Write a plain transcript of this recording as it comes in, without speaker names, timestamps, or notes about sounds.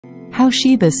How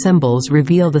Shiva's symbols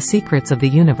reveal the secrets of the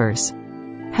universe.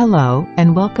 Hello,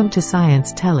 and welcome to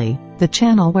Sciencetelly, the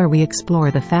channel where we explore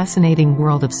the fascinating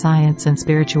world of science and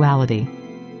spirituality.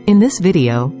 In this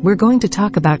video, we're going to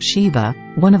talk about Shiva,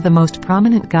 one of the most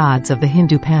prominent gods of the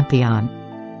Hindu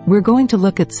pantheon. We're going to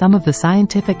look at some of the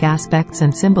scientific aspects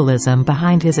and symbolism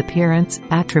behind his appearance,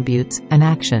 attributes, and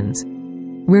actions.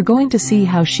 We're going to see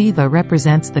how Shiva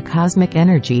represents the cosmic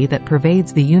energy that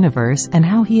pervades the universe and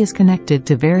how he is connected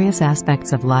to various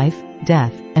aspects of life,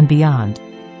 death, and beyond.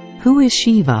 Who is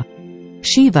Shiva?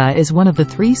 Shiva is one of the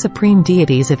three supreme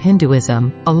deities of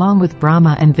Hinduism, along with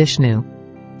Brahma and Vishnu.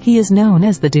 He is known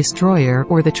as the destroyer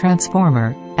or the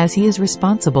transformer, as he is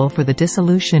responsible for the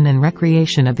dissolution and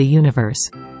recreation of the universe.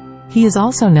 He is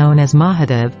also known as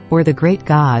Mahadev, or the Great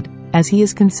God, as he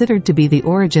is considered to be the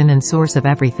origin and source of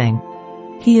everything.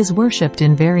 He is worshipped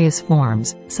in various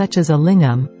forms, such as a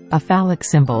lingam, a phallic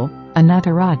symbol, a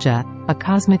nataraja, a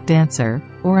cosmic dancer,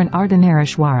 or an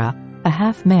ardhanarishwara, a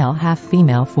half-male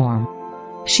half-female form.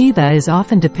 Shiva is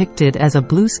often depicted as a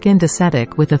blue-skinned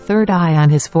ascetic with a third eye on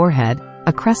his forehead,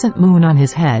 a crescent moon on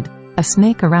his head, a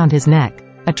snake around his neck,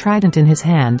 a trident in his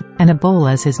hand, and a bull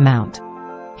as his mount.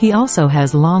 He also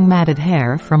has long matted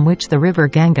hair from which the river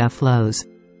Ganga flows.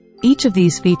 Each of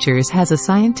these features has a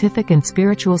scientific and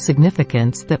spiritual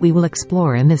significance that we will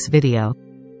explore in this video.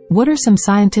 What are some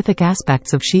scientific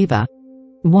aspects of Shiva?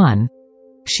 1.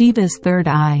 Shiva's third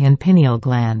eye and pineal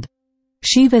gland.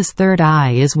 Shiva's third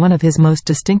eye is one of his most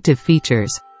distinctive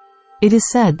features. It is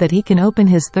said that he can open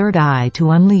his third eye to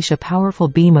unleash a powerful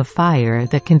beam of fire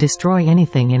that can destroy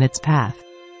anything in its path.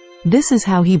 This is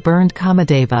how he burned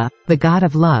Kamadeva, the god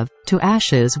of love, to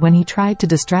ashes when he tried to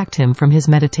distract him from his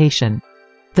meditation.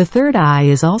 The third eye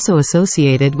is also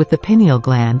associated with the pineal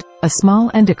gland, a small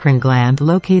endocrine gland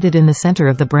located in the center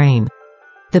of the brain.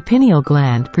 The pineal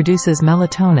gland produces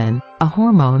melatonin, a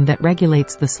hormone that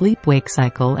regulates the sleep-wake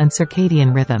cycle and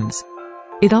circadian rhythms.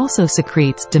 It also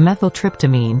secretes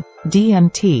dimethyltryptamine,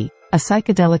 DMT, a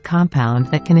psychedelic compound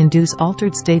that can induce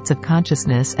altered states of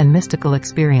consciousness and mystical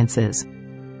experiences.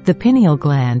 The pineal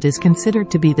gland is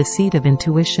considered to be the seat of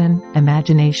intuition,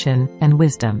 imagination, and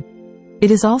wisdom. It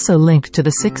is also linked to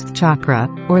the sixth chakra,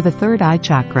 or the third eye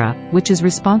chakra, which is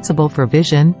responsible for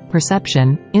vision,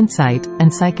 perception, insight,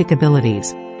 and psychic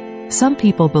abilities. Some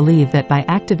people believe that by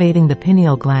activating the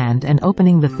pineal gland and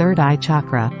opening the third eye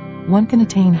chakra, one can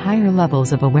attain higher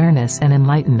levels of awareness and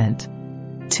enlightenment.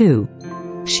 2.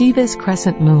 Shiva's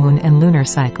crescent moon and lunar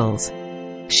cycles.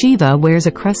 Shiva wears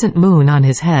a crescent moon on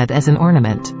his head as an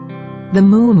ornament. The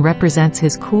moon represents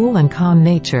his cool and calm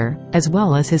nature, as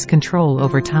well as his control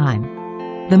over time.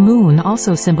 The moon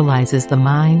also symbolizes the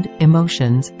mind,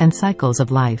 emotions, and cycles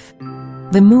of life.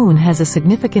 The moon has a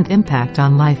significant impact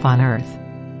on life on Earth.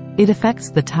 It affects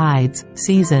the tides,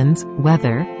 seasons,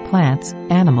 weather, plants,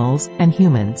 animals, and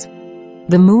humans.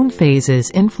 The moon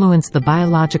phases influence the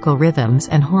biological rhythms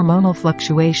and hormonal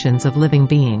fluctuations of living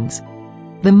beings.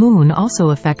 The moon also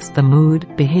affects the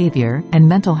mood, behavior, and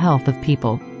mental health of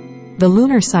people. The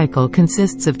lunar cycle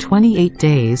consists of 28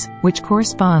 days, which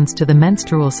corresponds to the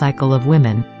menstrual cycle of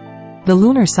women. The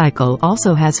lunar cycle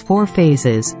also has 4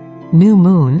 phases: new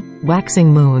moon,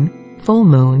 waxing moon, full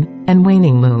moon, and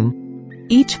waning moon.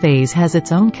 Each phase has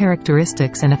its own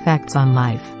characteristics and effects on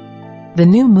life. The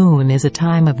new moon is a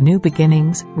time of new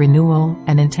beginnings, renewal,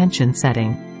 and intention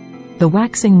setting. The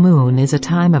waxing moon is a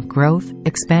time of growth,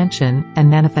 expansion, and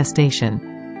manifestation.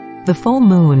 The full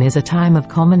moon is a time of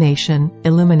culmination,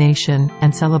 illumination,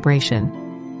 and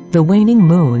celebration. The waning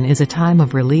moon is a time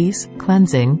of release,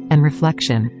 cleansing, and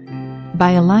reflection.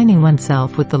 By aligning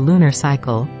oneself with the lunar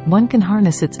cycle, one can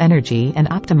harness its energy and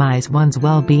optimize one's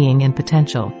well-being and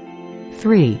potential.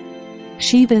 3.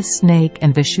 Shiva's snake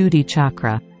and Vishuddhi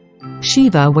chakra.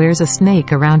 Shiva wears a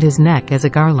snake around his neck as a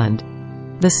garland.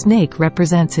 The snake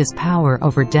represents his power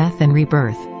over death and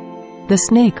rebirth. The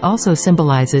snake also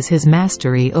symbolizes his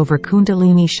mastery over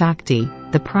Kundalini Shakti,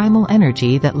 the primal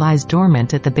energy that lies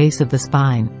dormant at the base of the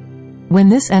spine. When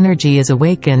this energy is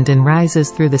awakened and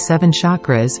rises through the 7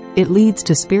 chakras, it leads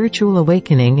to spiritual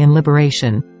awakening and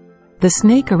liberation. The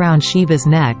snake around Shiva's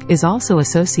neck is also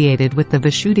associated with the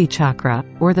Vishuddhi chakra,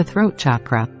 or the throat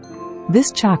chakra.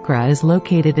 This chakra is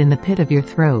located in the pit of your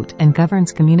throat and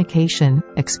governs communication,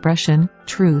 expression,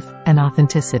 truth, and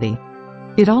authenticity.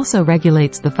 It also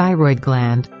regulates the thyroid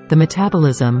gland, the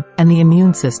metabolism, and the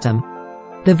immune system.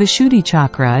 The Vishuddhi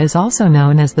chakra is also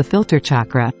known as the filter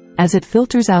chakra, as it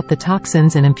filters out the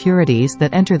toxins and impurities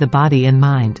that enter the body and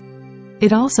mind.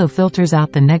 It also filters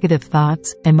out the negative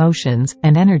thoughts, emotions,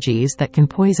 and energies that can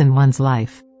poison one's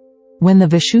life. When the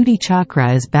Vishuddhi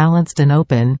chakra is balanced and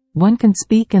open, one can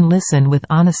speak and listen with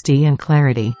honesty and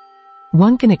clarity.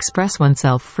 One can express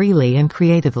oneself freely and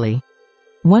creatively.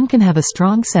 One can have a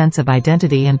strong sense of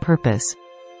identity and purpose.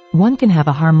 One can have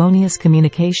a harmonious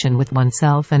communication with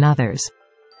oneself and others.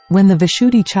 When the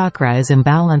Vishuddhi chakra is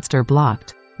imbalanced or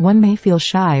blocked, one may feel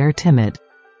shy or timid.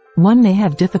 One may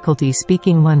have difficulty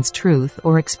speaking one's truth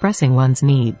or expressing one's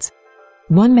needs.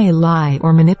 One may lie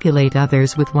or manipulate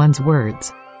others with one's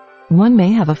words. One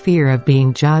may have a fear of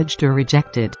being judged or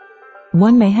rejected.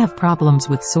 One may have problems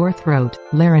with sore throat,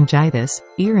 laryngitis,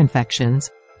 ear infections,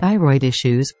 thyroid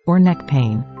issues, or neck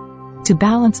pain. To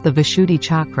balance the Vishuddhi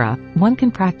chakra, one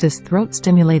can practice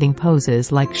throat-stimulating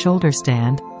poses like shoulder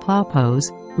stand, plow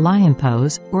pose, lion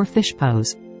pose, or fish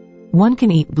pose. One can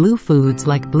eat blue foods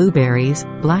like blueberries,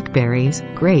 blackberries,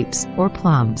 grapes, or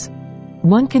plums.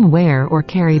 One can wear or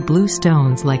carry blue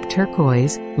stones like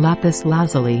turquoise, lapis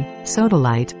lazuli,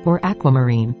 sodalite, or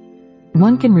aquamarine.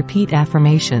 One can repeat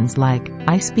affirmations like,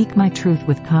 I speak my truth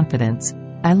with confidence,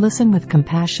 I listen with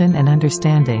compassion and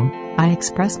understanding, I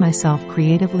express myself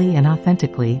creatively and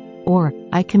authentically, or,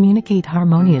 I communicate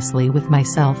harmoniously with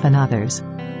myself and others.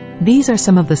 These are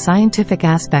some of the scientific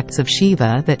aspects of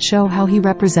Shiva that show how he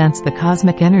represents the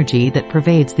cosmic energy that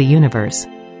pervades the universe.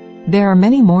 There are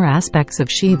many more aspects of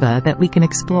Shiva that we can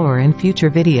explore in future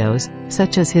videos,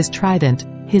 such as his trident,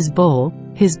 his bowl,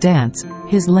 his dance,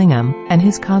 his lingam, and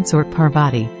his consort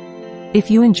Parvati.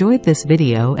 If you enjoyed this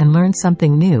video and learned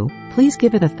something new, please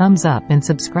give it a thumbs up and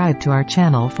subscribe to our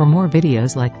channel for more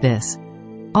videos like this.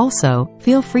 Also,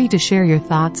 feel free to share your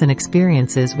thoughts and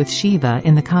experiences with Shiva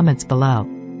in the comments below.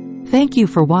 Thank you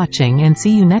for watching and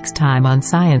see you next time on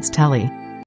Sciencetelly.